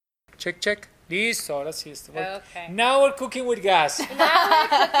Check, check. Listo, ahora sí está. Okay. Now we're cooking with gas. Now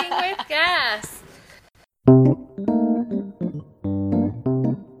we're cooking with gas.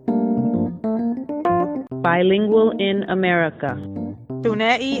 Bilingual in America.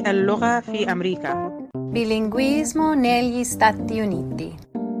 ثنائي اللغة في أمريكا. Bilinguismo negli Stati Uniti.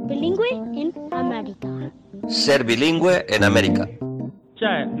 Bilingue in America. Ser bilingüe en América.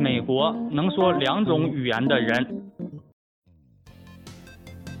 在美国能说2种语言的人。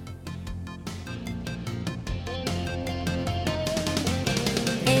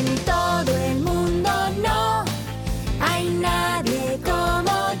En todo el mundo no hay nadie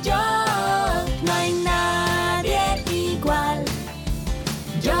como yo, no hay nadie igual.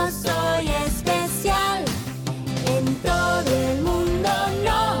 Yo soy especial. En todo el mundo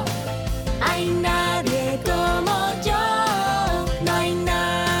no hay nadie como yo, no hay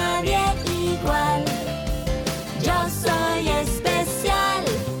nadie igual. Yo soy especial.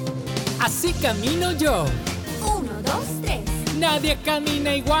 Así camino yo. 1, 2, 3. Nadie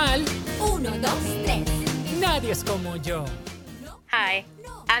camina igual. 1, 2, 3. Nadie es como yo. Hi,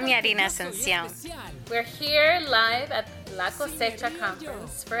 I'm Yarina Asuncion. We're here live at La Cosecha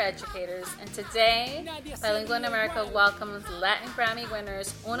Conference for Educators, and today, Bilingual in America welcomes Latin Grammy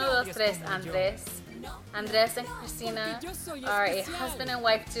winners 1, 2, 3 Andres. Andres and Cristina are a husband and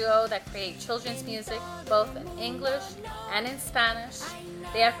wife duo that create children's music both in English and in Spanish.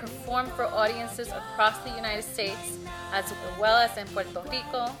 They have performed for audiences across the United States as well as in Puerto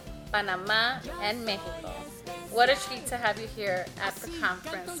Rico, Panama, and Mexico. What a treat to have you here at the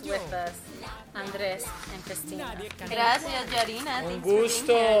conference with us, Andres and Cristina. Gracias, Yarina. Un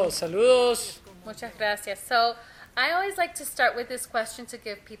gusto. Saludos. Muchas gracias. So I always like to start with this question to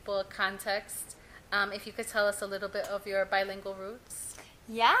give people a context. If you could tell us a little bit of your bilingual roots.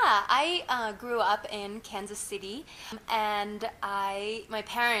 Yeah, I grew up in Kansas City, and my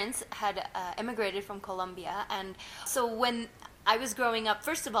parents had immigrated from Colombia, and so when I was growing up,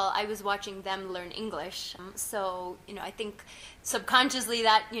 first of all, I was watching them learn English. So, I think subconsciously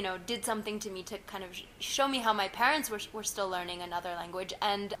that, did something to me to kind of show me how my parents were still learning another language.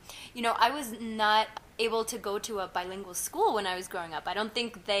 And, I was not able to go to a bilingual school when I was growing up. I don't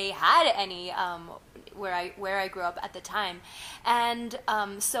think they had any where I grew up at the time. And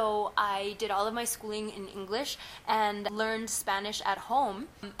so I did all of my schooling in English and learned Spanish at home.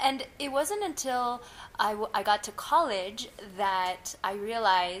 And it wasn't until I got to college that I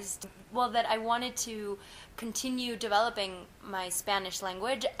realized, that I wanted to continue developing my Spanish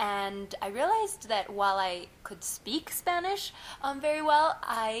language. And I realized that while I could speak Spanish very well,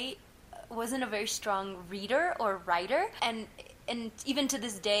 I wasn't a very strong reader or writer. And even to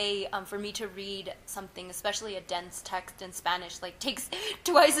this day, for me to read something, especially a dense text in Spanish, takes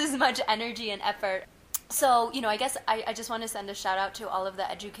twice as much energy and effort. So, I guess I just want to send a shout out to all of the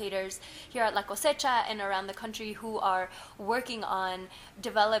educators here at La Cosecha and around the country who are working on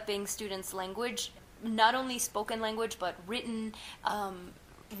developing students' language, not only spoken language, but written,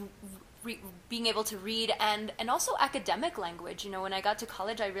 being able to read, and also academic language. When I got to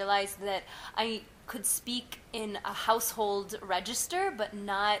college, I realized that I could speak in a household register, but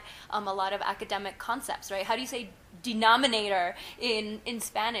not a lot of academic concepts, right? How do you say denominator in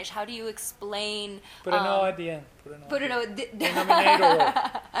Spanish? How do you explain? Put an O at the end. Put an O. Denominator.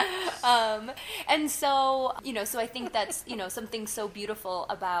 And so, so I think that's, something so beautiful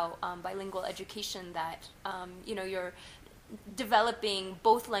about bilingual education that, you're developing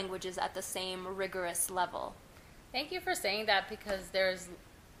both languages at the same rigorous level. Thank you for saying that, because there's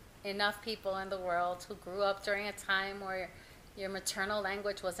enough people in the world who grew up during a time where your maternal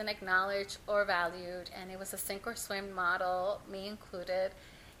language wasn't acknowledged or valued, and it was a sink or swim model, me included.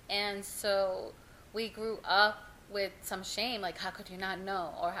 And so we grew up with some shame, like, how could you not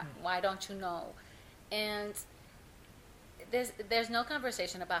know, or why don't you know? And there's no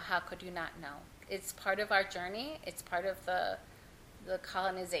conversation about how could you not know. It's part of our journey. It's part of the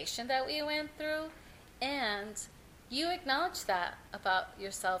colonization that we went through. And you acknowledge that about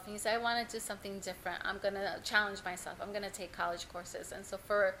yourself. And you say, I want to do something different. I'm going to challenge myself. I'm going to take college courses. And so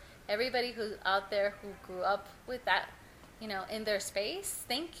for everybody who's out there who grew up with that, in their space,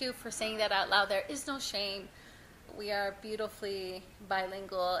 thank you for saying that out loud. There is no shame. We are beautifully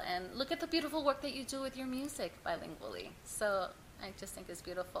bilingual. And look at the beautiful work that you do with your music bilingually. So I just think it's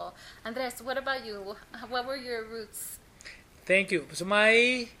beautiful. Andres, what about you? What were your roots? Thank you. So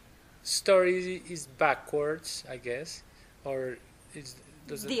my story is backwards, I guess, or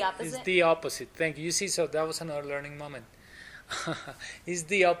the opposite. It's the opposite. Thank you. You see, so that was another learning moment. It's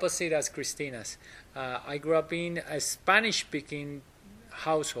the opposite as Cristina's. I grew up in a Spanish-speaking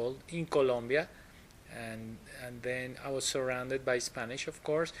household in Colombia. and then I was surrounded by Spanish, of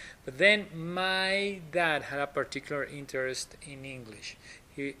course. But then my dad had a particular interest in English.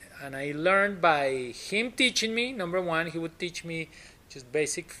 And I learned by him teaching me. Number one, he would teach me just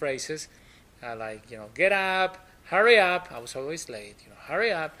basic phrases like, get up, hurry up. I was always late,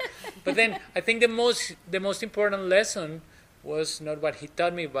 hurry up. But then I think the most important lesson was not what he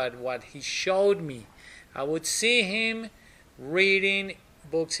taught me, but what he showed me. I would see him reading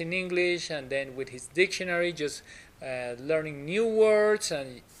books in English, and then with his dictionary, just learning new words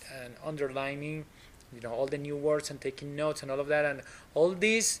and underlining, all the new words and taking notes and all of that, and all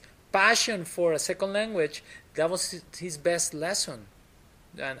this passion for a second language. That was his best lesson,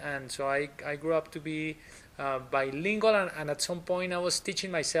 and so I grew up to be bilingual, and at some point I was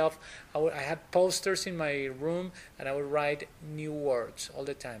teaching myself. I had posters in my room, and I would write new words all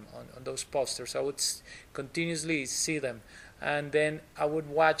the time on those posters. I would continuously see them, and then I would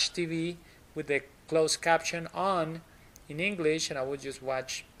watch TV with the closed caption on in English, and I would just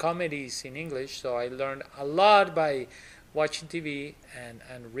watch comedies in English. So I learned a lot by watching TV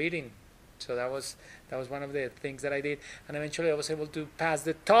and reading. So that was one of the things that I did, and eventually I was able to pass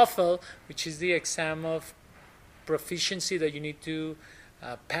the TOEFL, which is the exam of proficiency that you need to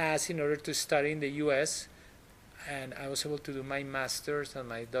pass in order to study in the U.S. And I was able to do my master's and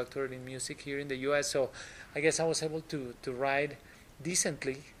my doctorate in music here in the U.S. So I guess I was able to write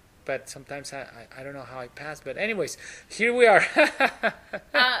decently, but sometimes I don't know how I passed. But anyways, here we are.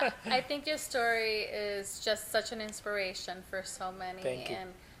 I think your story is just such an inspiration for so many. Thank you.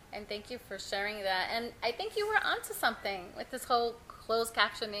 And thank you for sharing that. And I think you were onto something with this whole closed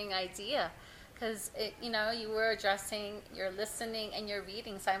captioning idea, because you were addressing your listening and your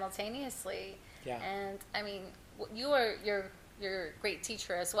reading simultaneously. Yeah. And I mean, you're a great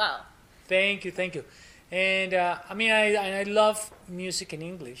teacher as well. Thank you. And I love music in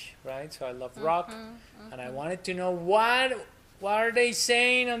English, right? So I love rock, and I wanted to know what are they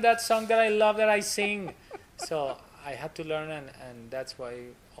saying on that song that I love that I sing. So I had to learn, and that's why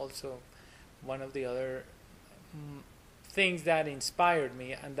also one of the other things that inspired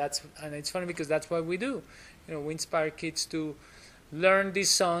me, and it's funny because that's what we do. We inspire kids to learn these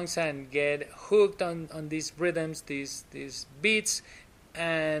songs and get hooked on these rhythms, these beats,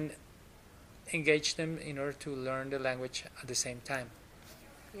 and engage them in order to learn the language at the same time.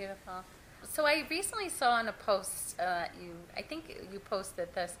 Beautiful. So I recently saw on a post, I think you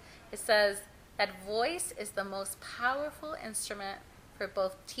posted this, it says that voice is the most powerful instrument for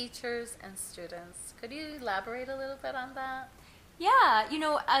both teachers and students. Could you elaborate a little bit on that? Yeah,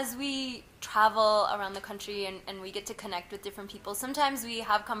 as we travel around the country and we get to connect with different people, sometimes we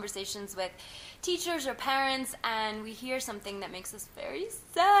have conversations with teachers or parents, and we hear something that makes us very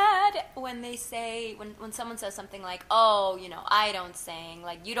sad when they say, when someone says something like, oh, I don't sing,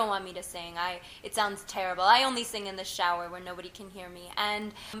 like, you don't want me to sing, it sounds terrible, I only sing in the shower where nobody can hear me.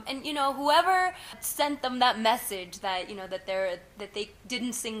 And whoever sent them that message that that they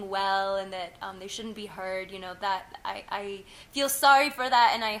didn't sing well and that they shouldn't be heard, that I feel sorry for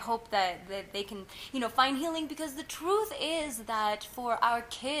that, and I hope that they can find healing, because the truth is that for our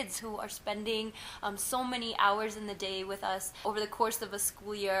kids who are spending so many hours in the day with us over the course of a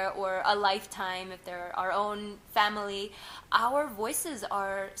school year or a lifetime, if they're our own family, our voices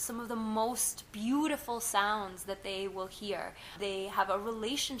are some of the most beautiful sounds that they will hear. They have a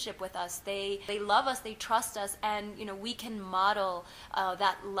relationship with us, they love us, they trust us, and we can model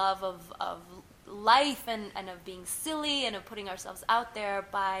that love of life and of being silly and of putting ourselves out there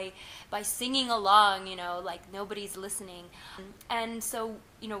by singing along, like nobody's listening. And so,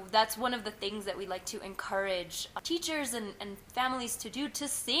 that's one of the things that we like to encourage teachers and families to do, to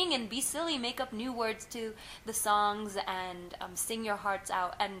sing and be silly, make up new words to the songs and sing your hearts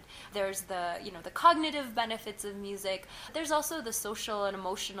out. And there's the cognitive benefits of music. There's also the social and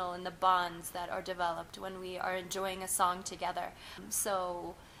emotional and the bonds that are developed when we are enjoying a song together.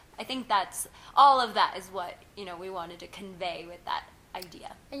 So I think all of that is what we wanted to convey with that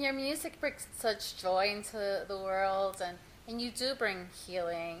idea. And your music brings such joy into the world, and you do bring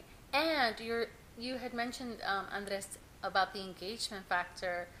healing. And you had mentioned, Andres, about the engagement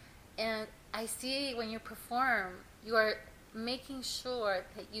factor, and I see when you perform, you are making sure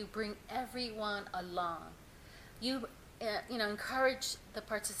that you bring everyone along. You encourage the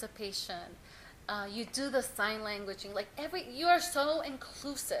participation. You do the sign languaging, you are so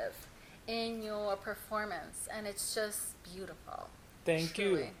inclusive in your performance, and it's just beautiful. Thank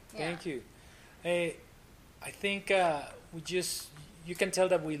you. I think you can tell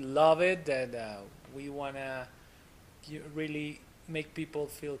that we love it, that we want to really make people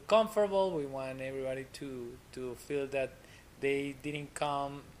feel comfortable. We want everybody to feel that they didn't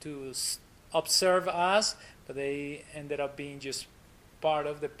come to observe us, but they ended up being just part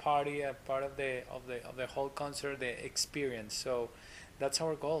of the party, part of the whole concert, the experience. So that's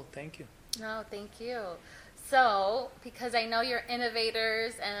our goal. Thank you. No, thank you. So, because I know you're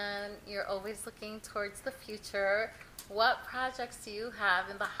innovators and you're always looking towards the future, what projects do you have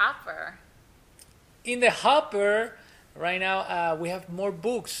in the hopper? In the hopper, right now, we have more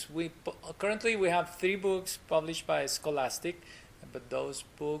books. Currently we have 3 books published by Scholastic, but those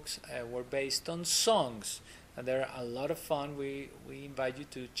books were based on songs, and they're a lot of fun. We invite you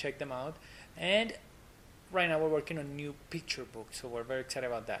to check them out. And right now we're working on new picture books, so we're very excited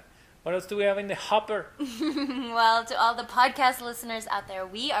about that. What else do we have in the hopper? Well, to all the podcast listeners out there,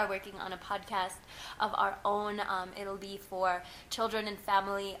 we are working on a podcast of our own. It'll be for children and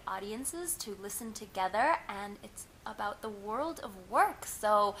family audiences to listen together, and it's about the world of work.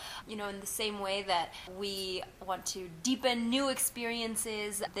 So, in the same way that we want to deepen new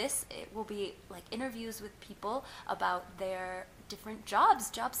experiences, it will be like interviews with people about their different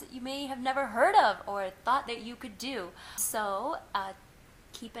jobs that you may have never heard of or thought that you could do. So,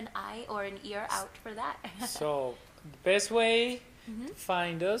 keep an eye or an ear out for that. So, the best way to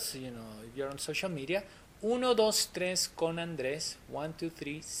find us, if you're on social media, 123 con Andres,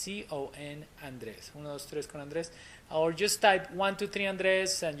 123 CON Andres, 123 con Andres, or just type 123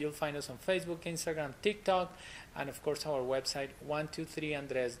 Andres and you'll find us on Facebook, Instagram, TikTok, and of course our website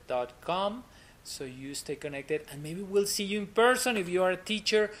 123andres.com. So you stay connected, and maybe we'll see you in person if you are a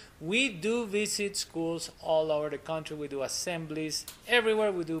teacher. We do visit schools all over the country. We do assemblies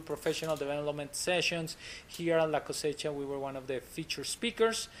everywhere. We do professional development sessions. Here at La Cosecha, we were one of the featured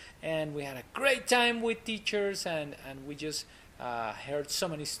speakers, and we had a great time with teachers, and we just heard so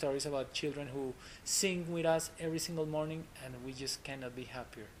many stories about children who sing with us every single morning, and we just cannot be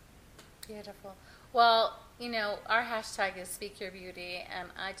happier. Beautiful. Well, our hashtag is Speak Your Beauty, and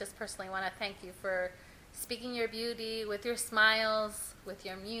I just personally want to thank you for speaking your beauty with your smiles, with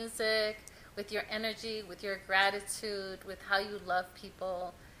your music, with your energy, with your gratitude, with how you love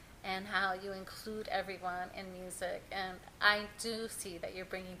people, and how you include everyone in music. And I do see that you're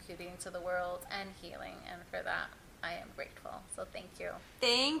bringing beauty into the world and healing, and for that, I am grateful. So thank you.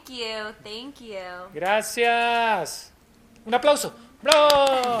 Thank you. Thank you. Gracias. Un aplauso.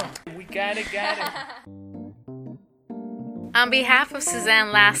 Bravo! We got it. On behalf of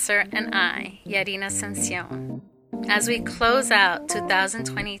Suzanne Lasser and I, Yarina Ascension, as we close out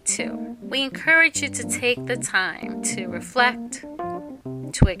 2022, we encourage you to take the time to reflect,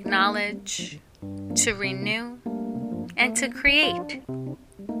 to acknowledge, to renew, and to create.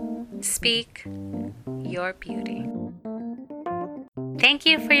 Speak your beauty. Thank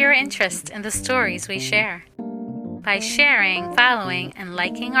you for your interest in the stories we share. By sharing, following, and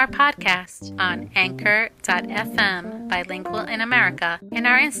liking our podcast on Anchor.fm Bilingual in America and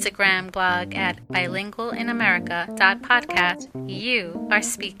our Instagram blog at bilingualinamerica.podcast, you are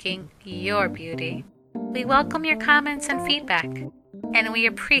speaking your beauty. We welcome your comments and feedback, and we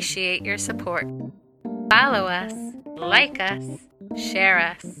appreciate your support. Follow us, like us, share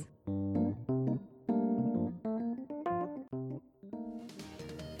us.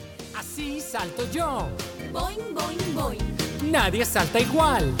 Así salto yo. Boing, boing, boing. Nadie salta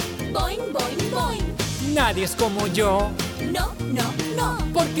igual. Boing, boing, boing. Nadie es como yo. No, no, no.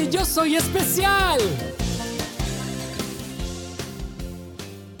 Porque yo soy especial.